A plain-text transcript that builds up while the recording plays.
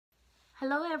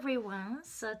Hello everyone,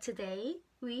 so today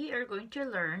we are going to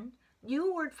learn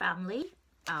new word family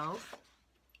of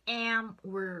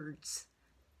words.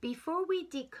 Before we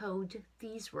decode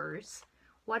these words,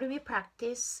 why don't we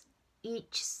practice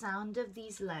each sound of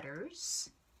these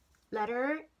letters?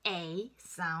 Letter A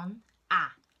sound A.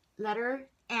 Letter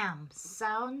M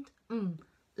sound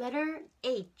Letter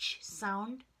H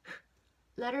sound H.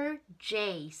 Letter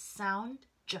J sound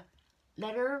J.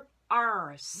 Letter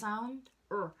R sound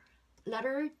R.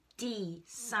 Letter D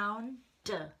sound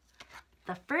D.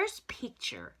 The first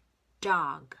picture,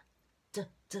 dog, D,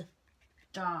 D,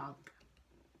 dog.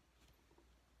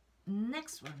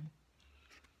 Next one,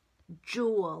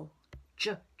 jewel,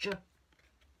 J, J,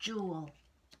 jewel,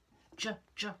 J,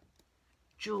 J,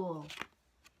 jewel.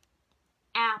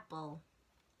 Apple,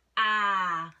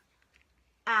 ah,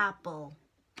 apple,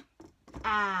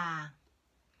 ah.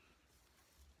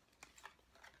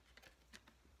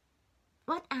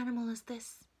 What animal is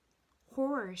this?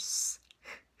 Horse.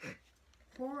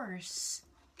 Horse.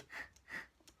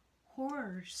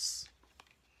 Horse.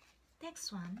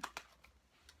 Next one.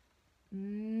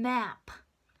 Map.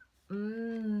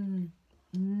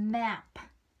 Map.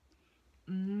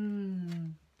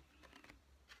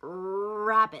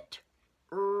 Rabbit.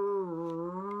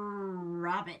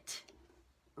 Rabbit.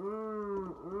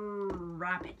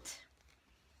 Rabbit.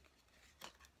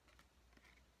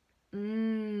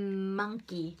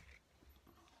 Monkey.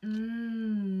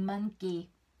 Monkey.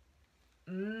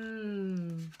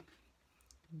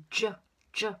 J,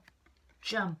 j,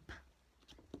 jump.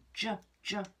 J,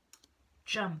 j,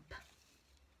 jump.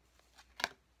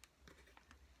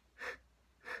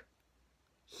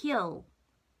 Hill.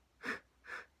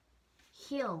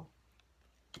 Hill.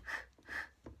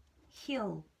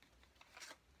 Hill.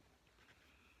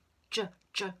 J,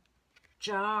 j,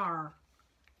 jar.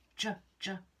 J,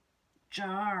 j,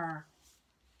 jar.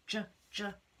 J,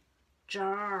 j,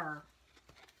 jar.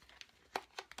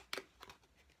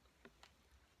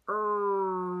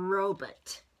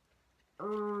 Robot.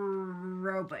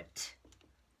 Robot.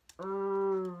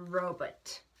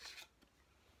 Robot.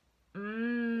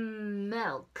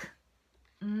 Milk.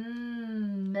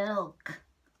 Milk.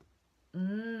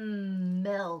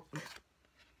 Milk.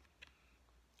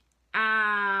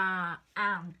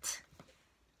 Ant.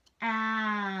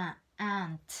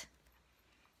 Ant.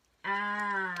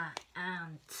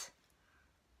 Ant.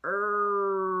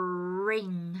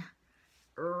 Ring.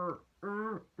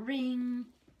 Ring.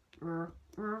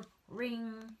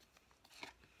 Ring.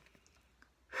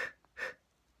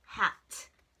 Hat.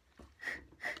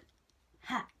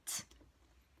 Hat.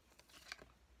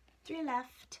 3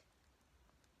 left.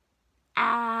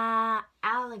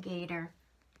 Alligator.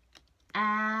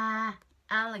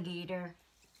 Alligator.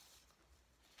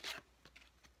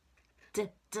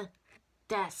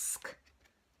 Desk.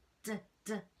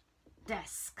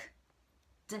 Desk.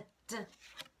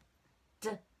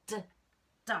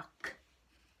 Duck.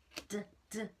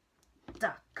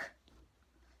 Duck.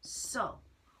 So,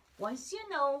 once you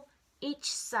know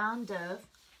each sound of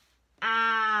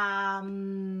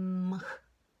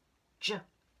j,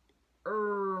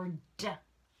 d,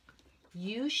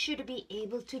 you should be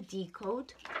able to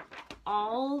decode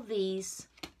all these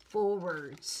 4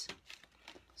 words.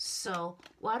 So,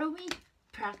 why don't we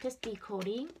practice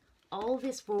decoding all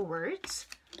these 4 words?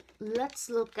 Let's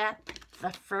look at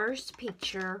the first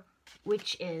picture,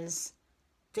 which is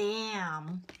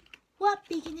dam. What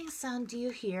beginning sound do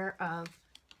you hear of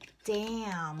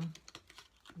dam?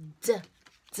 D,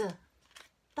 D.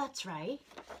 That's right.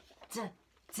 D,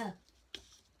 D.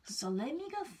 So let me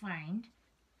go find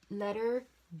letter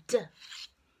D.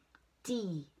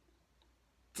 D.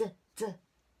 D, D,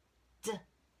 D.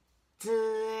 D.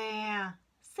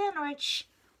 Sandwich.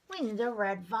 We need a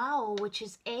red vowel, which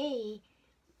is A.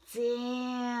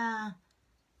 Dam.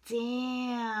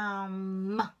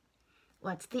 Dam.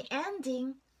 What's the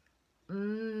ending?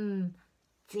 Dam.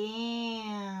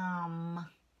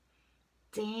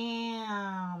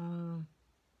 Dam.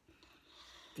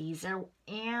 These are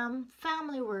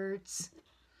family words.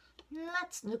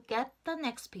 Let's look at the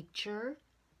next picture.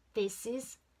 This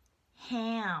is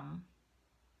ham.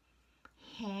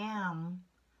 Ham.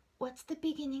 What's the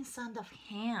beginning sound of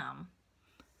ham?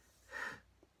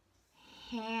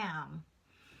 Ham.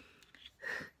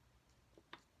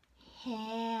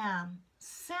 Ham.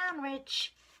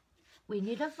 Sandwich. We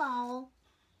need a vowel.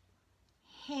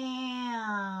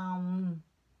 Ham.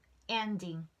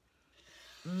 Ending.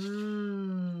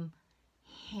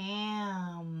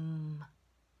 Ham.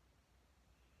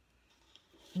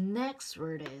 Next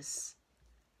word is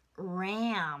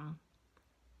ram.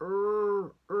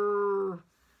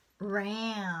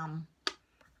 Ram.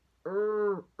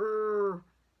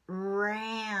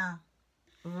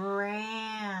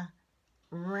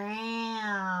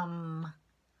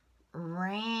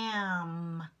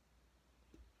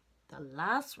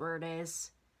 last word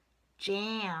is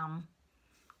jam.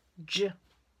 J,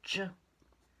 j,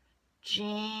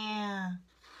 jam,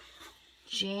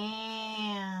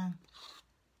 jam,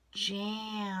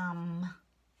 jam,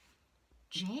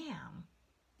 jam.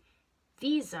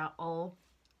 These are all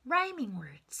rhyming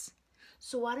words.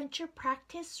 So why don't you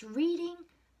practice reading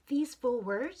these 4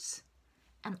 words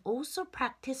and also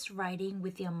practice writing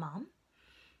with your mom?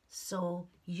 So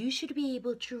you should be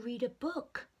able to read a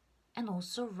book and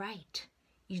also write.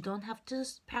 You don't have to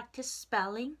practice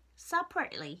spelling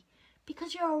separately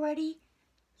because you already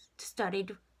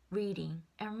studied reading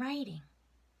and writing.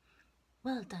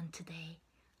 Well done today.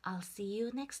 I'll see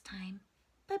you next time.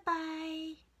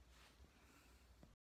 Bye-bye.